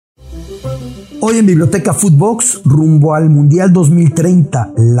Hoy en Biblioteca Footbox, rumbo al Mundial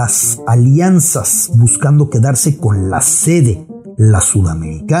 2030, las alianzas buscando quedarse con la sede, la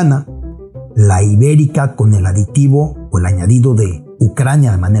sudamericana, la ibérica con el aditivo o el añadido de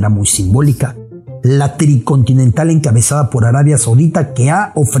Ucrania de manera muy simbólica, la tricontinental encabezada por Arabia Saudita, que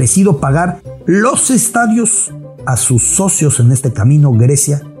ha ofrecido pagar los estadios a sus socios en este camino,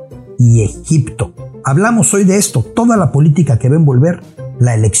 Grecia y Egipto. Hablamos hoy de esto, toda la política que va a envolver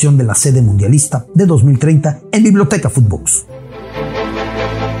la elección de la sede mundialista de 2030 en Biblioteca Footbox.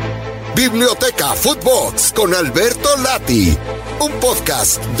 Biblioteca Footbox con Alberto Lati, un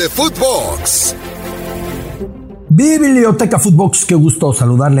podcast de Footbox. Biblioteca Footbox, qué gusto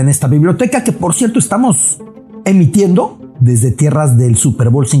saludarle en esta biblioteca que, por cierto, estamos emitiendo desde tierras del Super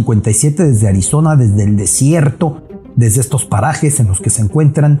Bowl 57, desde Arizona, desde el desierto, desde estos parajes en los que se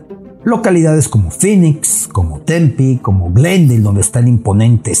encuentran localidades como Phoenix, como Tempe, como Glendale, donde está el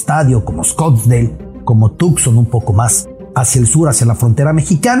imponente estadio, como Scottsdale, como Tucson, un poco más hacia el sur, hacia la frontera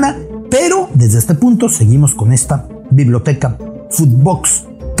mexicana, pero desde este punto seguimos con esta Biblioteca Footbox.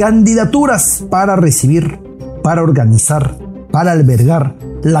 Candidaturas para recibir, para organizar, para albergar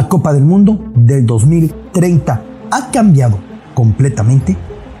la Copa del Mundo del 2030. Ha cambiado completamente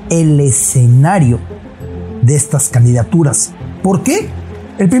el escenario de estas candidaturas. ¿Por qué?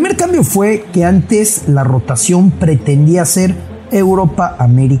 El primer cambio fue que antes la rotación pretendía ser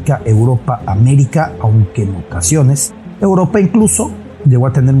Europa-América, Europa-América, aunque en ocasiones Europa incluso llegó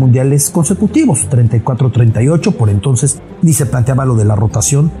a tener mundiales consecutivos, 34-38, por entonces ni se planteaba lo de la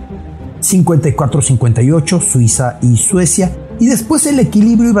rotación, 54-58, Suiza y Suecia, y después el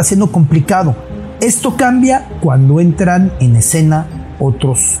equilibrio iba siendo complicado. Esto cambia cuando entran en escena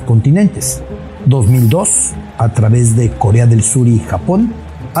otros continentes. 2002, a través de Corea del Sur y Japón.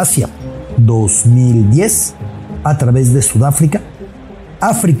 Asia, 2010, a través de Sudáfrica,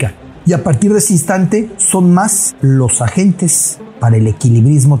 África, y a partir de ese instante son más los agentes para el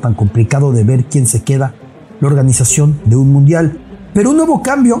equilibrismo tan complicado de ver quién se queda la organización de un mundial. Pero un nuevo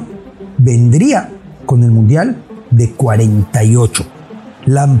cambio vendría con el mundial de 48.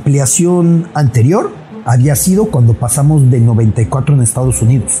 La ampliación anterior había sido cuando pasamos de 94 en Estados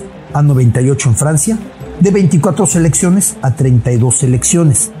Unidos a 98 en Francia, de 24 selecciones a 32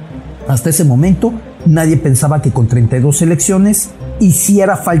 selecciones. Hasta ese momento nadie pensaba que con 32 selecciones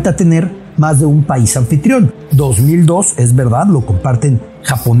hiciera falta tener más de un país anfitrión. 2002, es verdad, lo comparten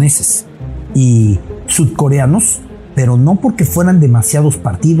japoneses y sudcoreanos, pero no porque fueran demasiados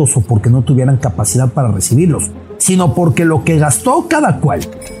partidos o porque no tuvieran capacidad para recibirlos, sino porque lo que gastó cada cual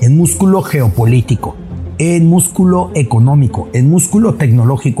en músculo geopolítico, en músculo económico, en músculo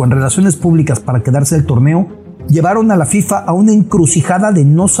tecnológico, en relaciones públicas para quedarse el torneo, llevaron a la FIFA a una encrucijada de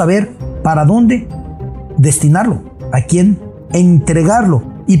no saber para dónde destinarlo, a quién entregarlo.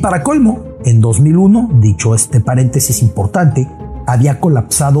 Y para colmo, en 2001, dicho este paréntesis importante, había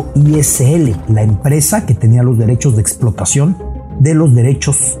colapsado ISL, la empresa que tenía los derechos de explotación de los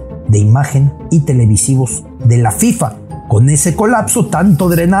derechos de imagen y televisivos de la FIFA. Con ese colapso, tanto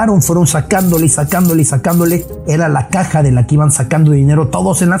drenaron, fueron sacándole y sacándole y sacándole. Era la caja de la que iban sacando dinero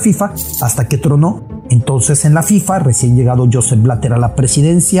todos en la FIFA, hasta que tronó. Entonces en la FIFA, recién llegado Joseph Blatter a la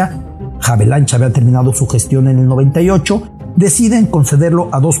presidencia, Havelange había terminado su gestión en el 98, deciden concederlo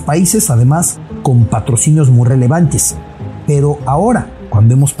a dos países, además con patrocinios muy relevantes. Pero ahora,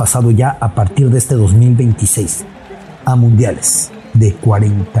 cuando hemos pasado ya a partir de este 2026 a mundiales de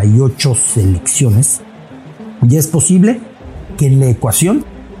 48 selecciones, ya es posible que en la ecuación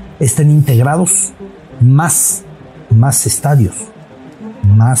estén integrados más estadios,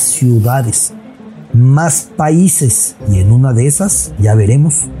 más ciudades, más países y en una de esas, ya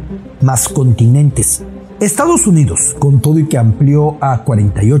veremos, más continentes. Estados Unidos, con todo y que amplió a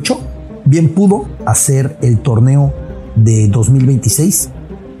 48, bien pudo hacer el torneo de 2026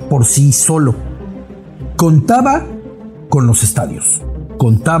 por sí solo. Contaba con los estadios,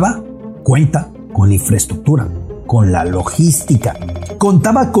 cuenta con la infraestructura, con la logística,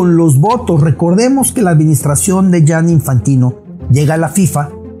 contaba con los votos. Recordemos que la administración de Gianni Infantino llega a la FIFA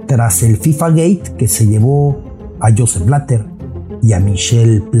tras el FIFA Gate, que se llevó a Joseph Blatter y a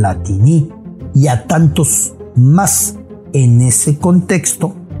Michel Platini y a tantos más. En ese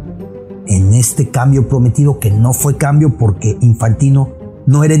contexto, en este cambio prometido, que no fue cambio porque Infantino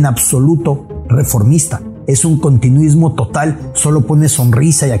no era en absoluto reformista, es un continuismo total, solo pone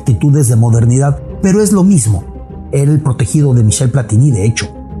sonrisa y actitudes de modernidad, pero es lo mismo. Era el protegido de Michel Platini, de hecho.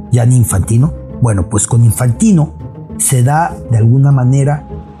 Gianni Infantino, bueno, pues con Infantino se da de alguna manera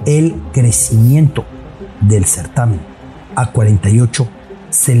el crecimiento del certamen a 48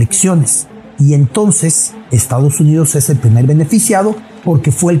 selecciones. Y entonces Estados Unidos es el primer beneficiado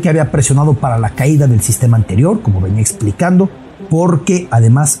porque fue el que había presionado para la caída del sistema anterior, como venía explicando, porque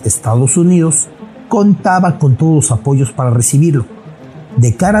además Estados Unidos contaba con todos los apoyos para recibirlo.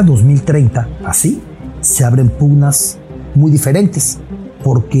 De cara a 2030, así, se abren pugnas muy diferentes,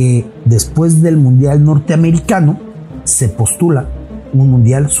 porque después del Mundial norteamericano se postula un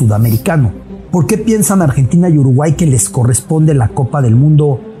Mundial sudamericano. ¿Por qué piensan Argentina y Uruguay que les corresponde la Copa del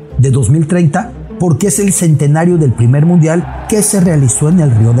Mundo de 2030? Porque es el centenario del primer Mundial que se realizó en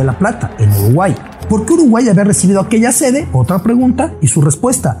el Río de la Plata, en Uruguay. ¿Por qué Uruguay había recibido aquella sede? Otra pregunta y su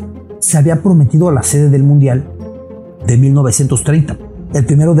respuesta. Se había prometido la sede del Mundial de 1930, el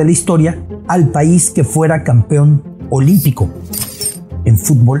primero de la historia, al país que fuera campeón olímpico en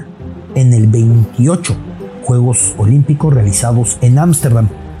fútbol en el 28 Juegos Olímpicos realizados en Ámsterdam.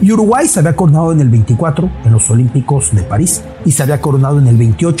 Y Uruguay se había coronado en el 24 en los Olímpicos de París y se había coronado en el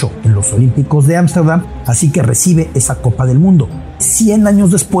 28 en los Olímpicos de Ámsterdam, así que recibe esa Copa del Mundo. 100 años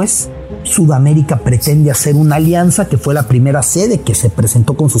después, Sudamérica pretende hacer una alianza que fue la primera sede que se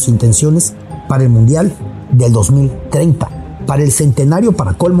presentó con sus intenciones para el Mundial del 2030. Para el centenario,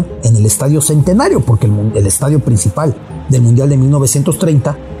 para colmo, en el Estadio Centenario, porque el estadio principal del Mundial de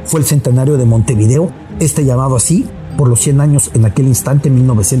 1930 fue el Centenario de Montevideo, llamado así por los 100 años en aquel instante,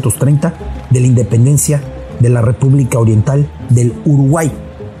 1930, de la independencia de la República Oriental del Uruguay.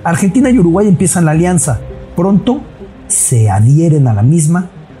 Argentina y Uruguay empiezan la alianza. Pronto se adhieren a la misma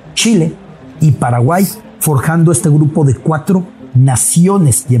Chile y Paraguay, forjando este grupo de 4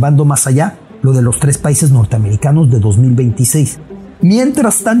 naciones, llevando más allá lo de los 3 países norteamericanos de 2026.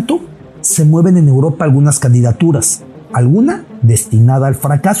 Mientras tanto, se mueven en Europa algunas candidaturas. Alguna destinada al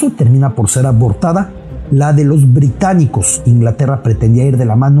fracaso termina por ser abortada. La de los británicos. Inglaterra pretendía ir de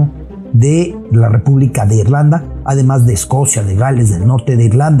la mano de la República de Irlanda, además de Escocia, de Gales, del norte de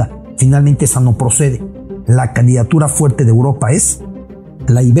Irlanda. Finalmente esa no procede. La candidatura fuerte de Europa es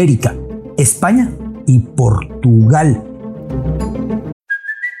la ibérica, España y Portugal.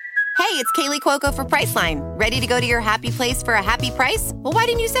 Hey, it's Kaylee Cuoco for Priceline. Ready to go to your happy place for a happy price? Well, why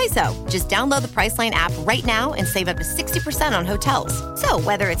didn't you say so? Just download the Priceline app right now and save up to 60% on hotels. So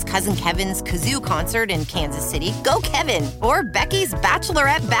whether it's Cousin Kevin's Kazoo Concert in Kansas City, go Kevin, or Becky's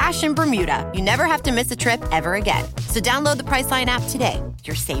Bachelorette Bash in Bermuda, you never have to miss a trip ever again. So download the Priceline app today.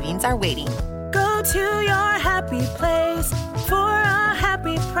 Your savings are waiting. Go to your happy place for a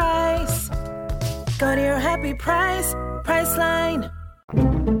happy price. Go to your happy price, Priceline.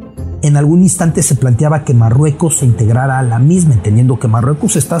 En algún instante se planteaba que Marruecos se integrara a la misma, entendiendo que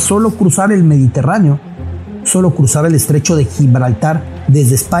Marruecos está solo cruzar el Mediterráneo, solo cruzar el estrecho de Gibraltar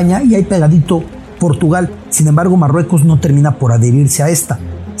desde España y ahí pegadito Portugal. Sin embargo, Marruecos no termina por adherirse a esta.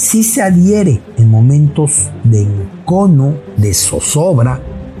 Sí se adhiere en momentos de encono, de zozobra,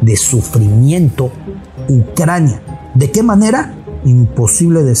 de sufrimiento, Ucrania. ¿De qué manera?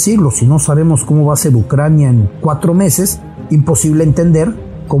 Imposible decirlo. Si no sabemos cómo va a ser Ucrania en 4 meses, imposible entender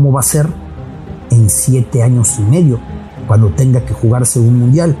cómo va a ser en 7 años y medio, cuando tenga que jugarse un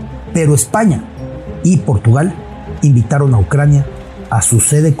mundial. Pero España y Portugal invitaron a Ucrania a su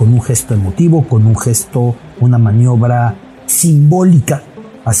sede con un gesto emotivo, con un gesto, una maniobra simbólica.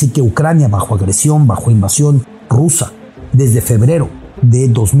 Así que Ucrania, bajo agresión, bajo invasión rusa, desde febrero de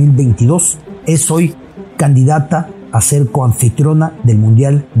 2022, es hoy candidata a ser coanfitriona del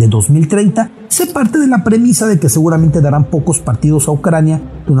Mundial de 2030. Se parte de la premisa de que seguramente darán pocos partidos a Ucrania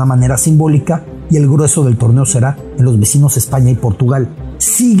de una manera simbólica y el grueso del torneo será en los vecinos España y Portugal.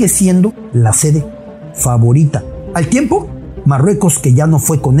 Sigue siendo la sede favorita. Al tiempo, Marruecos, que ya no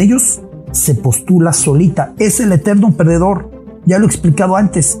fue con ellos, se postula solita. Es el eterno perdedor. Ya lo he explicado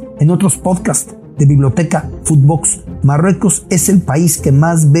antes en otros podcasts de Biblioteca Footbox. Marruecos es el país que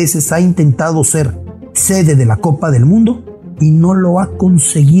más veces ha intentado ser sede de la Copa del Mundo y no lo ha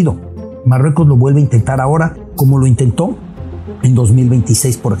conseguido. Marruecos lo vuelve a intentar ahora, como lo intentó en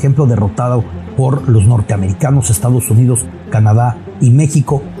 2026, por ejemplo, derrotado por los norteamericanos, Estados Unidos, Canadá y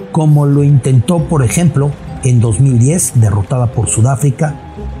México, como lo intentó, por ejemplo, en 2010, derrotada por Sudáfrica,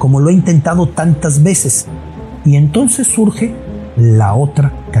 como lo ha intentado tantas veces. Y entonces surge la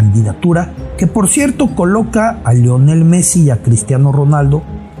otra candidatura, que por cierto coloca a Lionel Messi y a Cristiano Ronaldo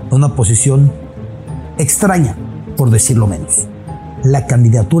en una posición extraña, por decirlo menos. La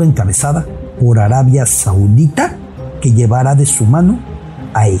candidatura encabezada por Arabia Saudita, que llevará de su mano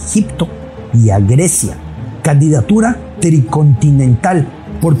a Egipto y a Grecia. Candidatura tricontinental,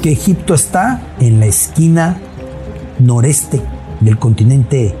 porque Egipto está en la esquina noreste del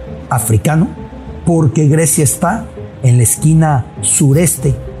continente africano, porque Grecia está en la esquina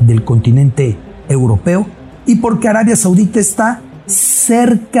sureste del continente europeo y porque Arabia Saudita está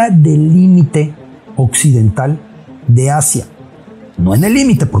cerca del límite occidental de Asia. no en el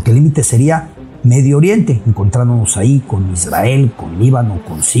límite, porque el límite sería Medio Oriente, encontrándonos ahí con Israel, con Líbano,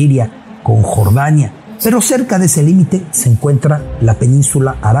 con Siria, con Jordania. Pero cerca de ese límite se encuentra la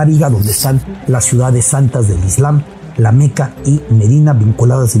península arábiga, donde están las ciudades santas del Islam, la Meca y Medina,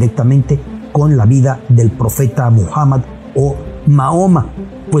 vinculadas directamente con la vida del profeta Muhammad o Mahoma.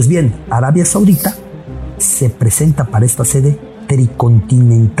 Pues bien, Arabia Saudita se presenta para esta sede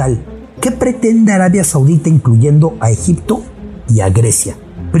tricontinental. ¿Qué pretende Arabia Saudita incluyendo a Egipto y a Grecia?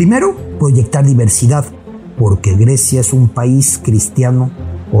 Primero, proyectar diversidad, porque Grecia es un país cristiano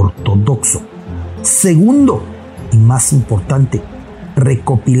ortodoxo. Segundo, y más importante,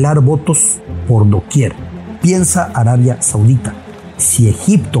 recopilar votos por doquier. Piensa Arabia Saudita, si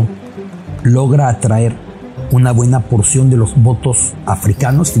Egipto logra atraer una buena porción de los votos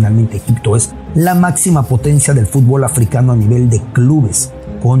africanos, finalmente Egipto es la máxima potencia del fútbol africano a nivel de clubes,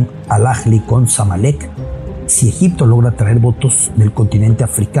 con Al Ahly, con Zamalek. Si Egipto logra traer votos del continente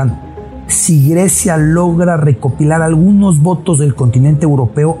africano, si Grecia logra recopilar algunos votos del continente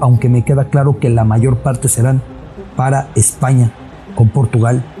europeo, aunque me queda claro que la mayor parte serán para España, con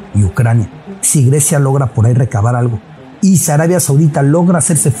Portugal y Ucrania. Si Grecia logra por ahí recabar algo, y si Arabia Saudita logra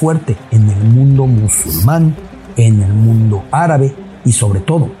hacerse fuerte en el mundo musulmán, en el mundo árabe y sobre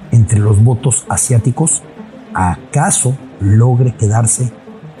todo entre los votos asiáticos, ¿acaso logre quedarse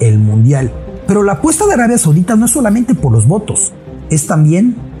el Mundial? Pero la apuesta de Arabia Saudita no es solamente por los votos, es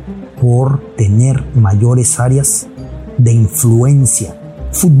también por tener mayores áreas de influencia.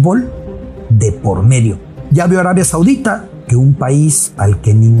 Fútbol de por medio. Ya vio Arabia Saudita que un país al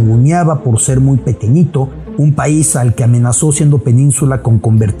que ninguneaba por ser muy pequeñito, un país al que amenazó siendo península con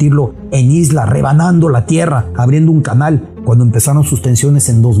convertirlo en isla, rebanando la tierra, abriendo un canal cuando empezaron sus tensiones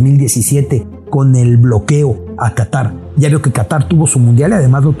en 2017 con el bloqueo a Qatar. Ya vio que Qatar tuvo su mundial y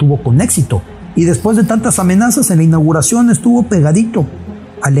además lo tuvo con éxito. Y después de tantas amenazas en la inauguración estuvo pegadito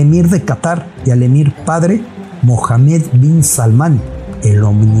al emir de Qatar y al emir padre Mohammed bin Salman, el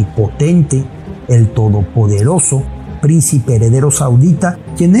omnipotente, el todopoderoso príncipe heredero saudita,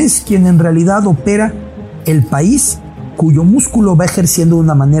 quien en realidad opera el país cuyo músculo va ejerciendo de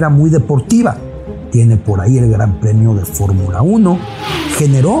una manera muy deportiva. Tiene por ahí el Gran Premio de Fórmula 1,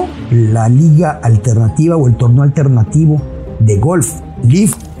 generó la liga alternativa o el torneo alternativo de golf,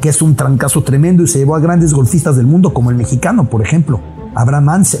 LIV, que es un trancazo tremendo y se llevó a grandes golfistas del mundo como el mexicano, por ejemplo, Abraham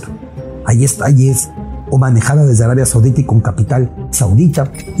Ancer. Ahí está, y es o manejada desde Arabia Saudita y con capital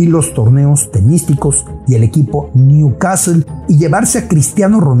saudita, y los torneos tenísticos y el equipo Newcastle, y llevarse a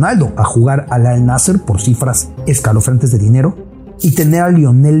Cristiano Ronaldo a jugar al Al Nassr por cifras escalofriantes de dinero, y tener a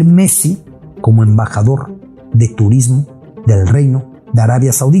Lionel Messi como embajador de turismo del reino de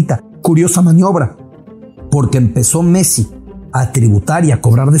Arabia Saudita. Curiosa maniobra, porque empezó Messi a tributar y a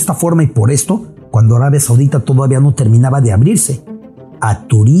cobrar de esta forma, y por esto, cuando Arabia Saudita todavía no terminaba de abrirse a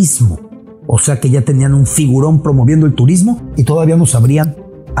turismo. O sea que ya tenían un figurón promoviendo el turismo y todavía nos abrían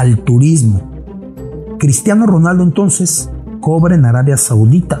al turismo. Cristiano Ronaldo entonces cobra en Arabia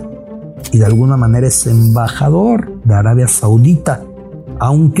Saudita y de alguna manera es embajador de Arabia Saudita,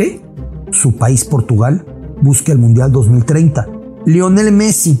 aunque su país Portugal busca el Mundial 2030. Lionel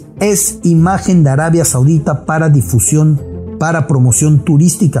Messi es imagen de Arabia Saudita para difusión, para promoción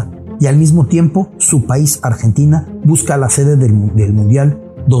turística, y al mismo tiempo su país Argentina busca la sede del Mundial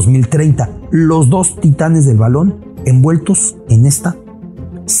 2030. Los dos titanes del balón envueltos en esta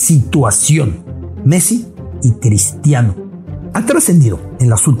situación, Messi y Cristiano. Ha trascendido en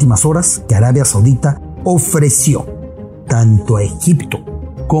las últimas horas que Arabia Saudita ofreció tanto a Egipto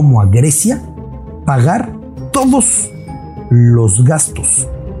como a Grecia pagar todos los gastos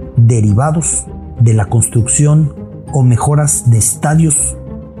derivados de la construcción o mejoras de estadios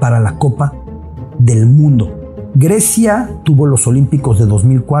para la Copa del Mundo. Grecia tuvo los Olímpicos de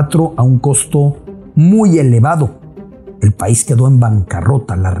 2004 a un costo muy elevado. El país quedó en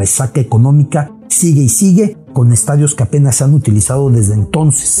bancarrota, la resaca económica sigue y sigue, con estadios que apenas se han utilizado desde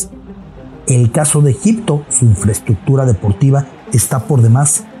entonces. El caso de Egipto, su infraestructura deportiva está por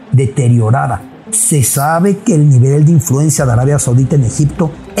demás deteriorada. Se sabe que el nivel de influencia de Arabia Saudita en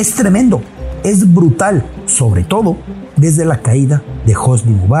Egipto es tremendo, es brutal, sobre todo desde la caída de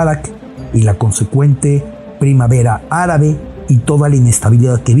Hosni Mubarak y la consecuente primavera árabe y toda la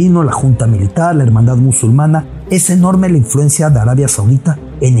inestabilidad que vino, la junta militar, la hermandad musulmana. Es enorme la influencia de Arabia Saudita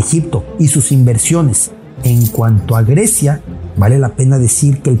en Egipto y sus inversiones. En cuanto a Grecia, vale la pena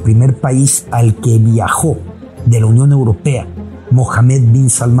decir que el primer país al que viajó de la Unión Europea, Mohammed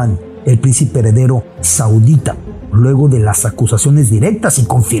bin Salman, el príncipe heredero saudita, luego de las acusaciones directas y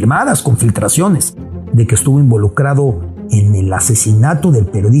confirmadas con filtraciones de que estuvo involucrado en el asesinato del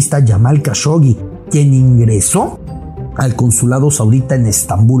periodista Jamal Khashoggi, quien ingresó al consulado saudita en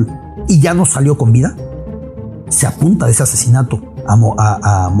Estambul y ya no salió con vida? Se apunta de ese asesinato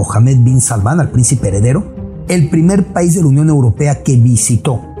a Mohammed bin Salman, al príncipe heredero, el primer país de la Unión Europea que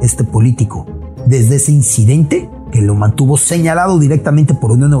visitó este político desde ese incidente que lo mantuvo señalado directamente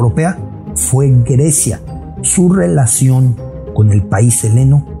por la Unión Europea fue Grecia. Su relación con el país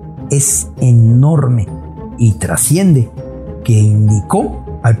heleno es enorme y trasciende que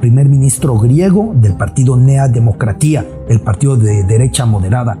indicó al primer ministro griego del partido Nea Democratia, el partido de derecha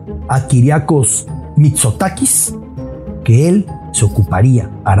moderada, a Kyriakos Mitsotakis, que él se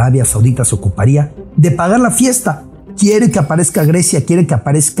ocuparía, Arabia Saudita se ocuparía de pagar la fiesta. Quiere que aparezca Grecia, quiere que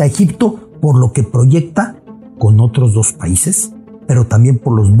aparezca Egipto, por lo que proyecta con otros dos países, pero también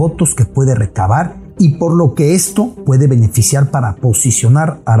por los votos que puede recabar y por lo que esto puede beneficiar para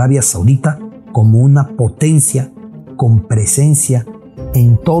posicionar a Arabia Saudita como una potencia con presencia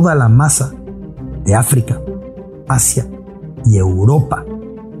en toda la masa de África, Asia y Europa.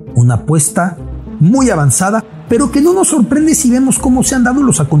 Una apuesta muy avanzada, pero que no nos sorprende si vemos cómo se han dado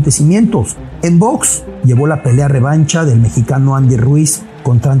los acontecimientos. En box llevó la pelea revancha del mexicano Andy Ruiz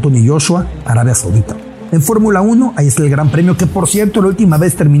contra Anthony Joshua, Arabia Saudita. En Fórmula 1, ahí está el Gran Premio, que por cierto la última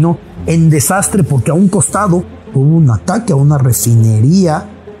vez terminó en desastre porque a un costado hubo un ataque a una refinería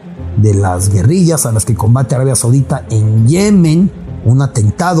de las guerrillas a las que combate Arabia Saudita en Yemen, un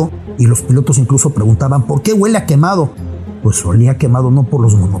atentado, y los pilotos incluso preguntaban ¿por qué huele a quemado? Pues olía quemado no por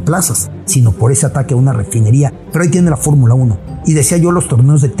los monoplazas, sino por ese ataque a una refinería. Pero ahí tiene la Fórmula 1. Y decía yo los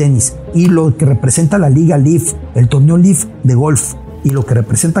torneos de tenis, y lo que representa la Liga Leaf, el torneo Leaf de golf, y lo que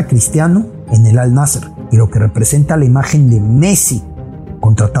representa a Cristiano en el Al Nasser, y lo que representa la imagen de Messi,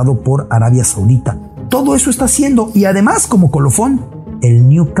 contratado por Arabia Saudita. Todo eso está haciendo, y además como colofón, el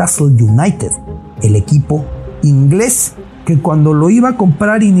Newcastle United, el equipo inglés, que cuando lo iba a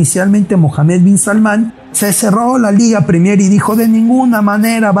comprar inicialmente Mohammed bin Salman, se cerró la Liga Premier y dijo de ninguna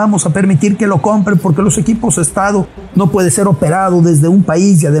manera vamos a permitir que lo compren porque los equipos de Estado no puede ser operado desde un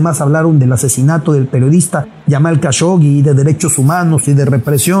país, y además hablaron del asesinato del periodista Jamal Khashoggi y de derechos humanos y de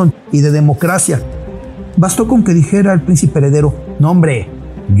represión y de democracia. Bastó con que dijera el príncipe heredero, no hombre,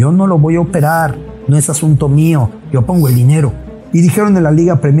 yo no lo voy a operar, no es asunto mío, yo pongo el dinero. Y dijeron en la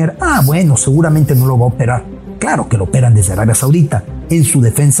Liga Premier, bueno, seguramente no lo va a operar. Claro que lo operan desde Arabia Saudita. En su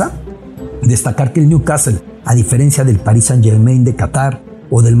defensa, destacar que el Newcastle, a diferencia del Paris Saint-Germain de Qatar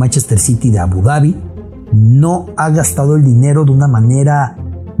o del Manchester City de Abu Dhabi, no ha gastado el dinero de una manera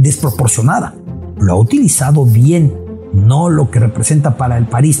desproporcionada. Lo ha utilizado bien, no lo que representa para el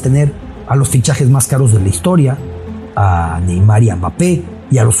París tener a los fichajes más caros de la historia, a Neymar y a Mbappé,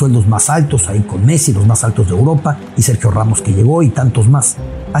 y a los sueldos más altos, ahí con Messi, los más altos de Europa, y Sergio Ramos que llegó y tantos más.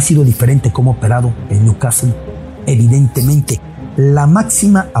 Ha sido diferente cómo ha operado el Newcastle. Evidentemente, la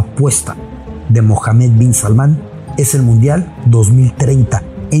máxima apuesta de Mohammed bin Salman es el Mundial 2030.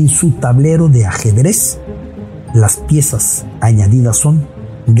 En su tablero de ajedrez, las piezas añadidas son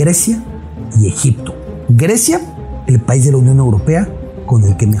Grecia y Egipto. Grecia, el país de la Unión Europea con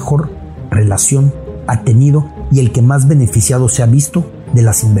el que mejor relación ha tenido y el que más beneficiado se ha visto de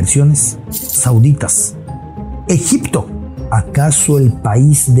las inversiones sauditas. Egipto, acaso el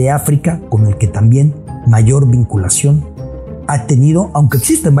país de África con el que también mayor vinculación ha tenido, aunque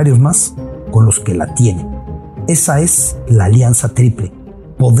existen varios más con los que la tiene. Esa es la alianza triple.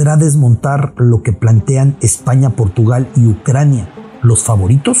 ¿Podrá desmontar lo que plantean España, Portugal y Ucrania, los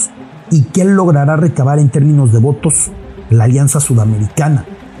favoritos? ¿Y qué logrará recabar en términos de votos la alianza sudamericana?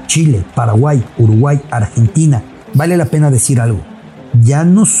 Chile, Paraguay, Uruguay, Argentina. Vale la pena decir algo. Ya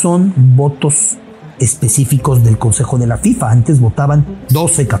no son votos específicos del Consejo de la FIFA. Antes votaban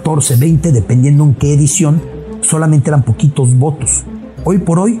 12, 14, 20, dependiendo en qué edición. Solamente eran poquitos votos. Hoy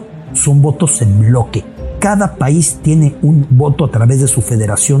por hoy son votos en bloque. Cada país tiene un voto a través de su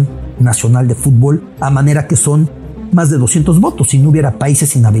Federación Nacional de Fútbol, a manera que son más de 200 votos. Si no hubiera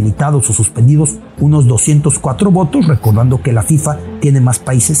países inhabilitados o suspendidos, unos 204 votos, recordando que la FIFA tiene más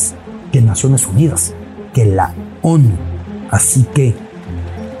países que Naciones Unidas, que la ONU. Así que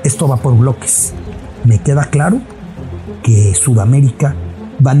esto va por bloques. Me queda claro que Sudamérica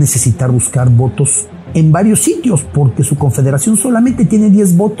va a necesitar buscar votos en varios sitios, porque su confederación solamente tiene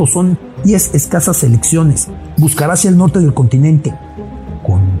 10 votos, son 10 escasas elecciones. Buscará hacia el norte del continente,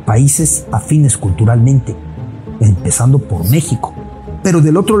 con países afines culturalmente, empezando por México. Pero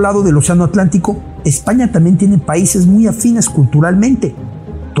del otro lado del Océano Atlántico, España también tiene países muy afines culturalmente.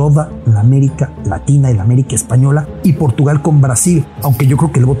 Toda la América Latina y la América Española, y Portugal con Brasil, aunque yo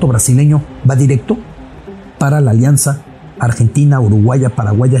creo que el voto brasileño va directo para la alianza argentina, uruguaya,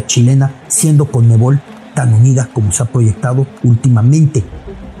 paraguaya, chilena, siendo Conmebol tan unida como se ha proyectado últimamente.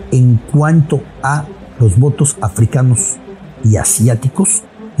 En cuanto a los votos africanos y asiáticos,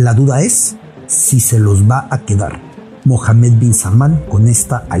 la duda es si se los va a quedar Mohammed bin Salman con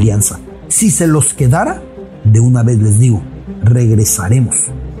esta alianza. Si se los quedara, de una vez les digo, regresaremos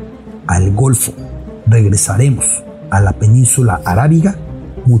al Golfo, regresaremos a la península arábiga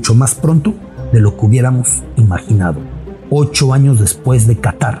mucho más pronto de lo que hubiéramos imaginado. 8 años después de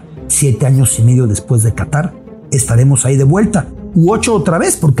Qatar, 7 años y medio después de Qatar, estaremos ahí de vuelta. U 8 otra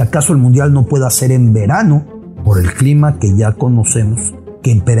vez, porque acaso el Mundial no pueda ser en verano por el clima que ya conocemos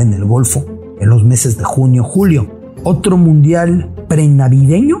que impera en el Golfo en los meses de junio, julio. Otro Mundial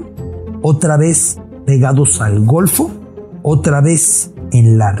prenavideño, otra vez pegados al Golfo, otra vez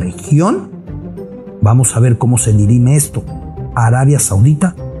en la región. Vamos a ver cómo se dirime esto. Arabia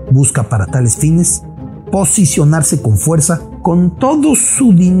Saudita busca para tales fines posicionarse con fuerza, con todo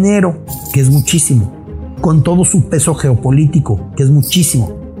su dinero, que es muchísimo, con todo su peso geopolítico, que es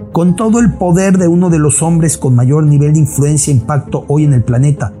muchísimo, con todo el poder de uno de los hombres con mayor nivel de influencia e impacto hoy en el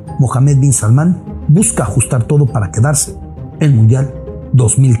planeta, Mohammed bin Salman, busca ajustar todo para quedarse en Mundial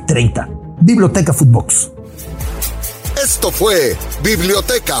 2030. Biblioteca Footbox. Esto fue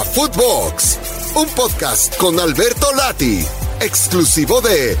Biblioteca Footbox, un podcast con Alberto Lati, exclusivo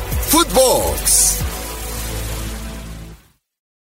de Footbox.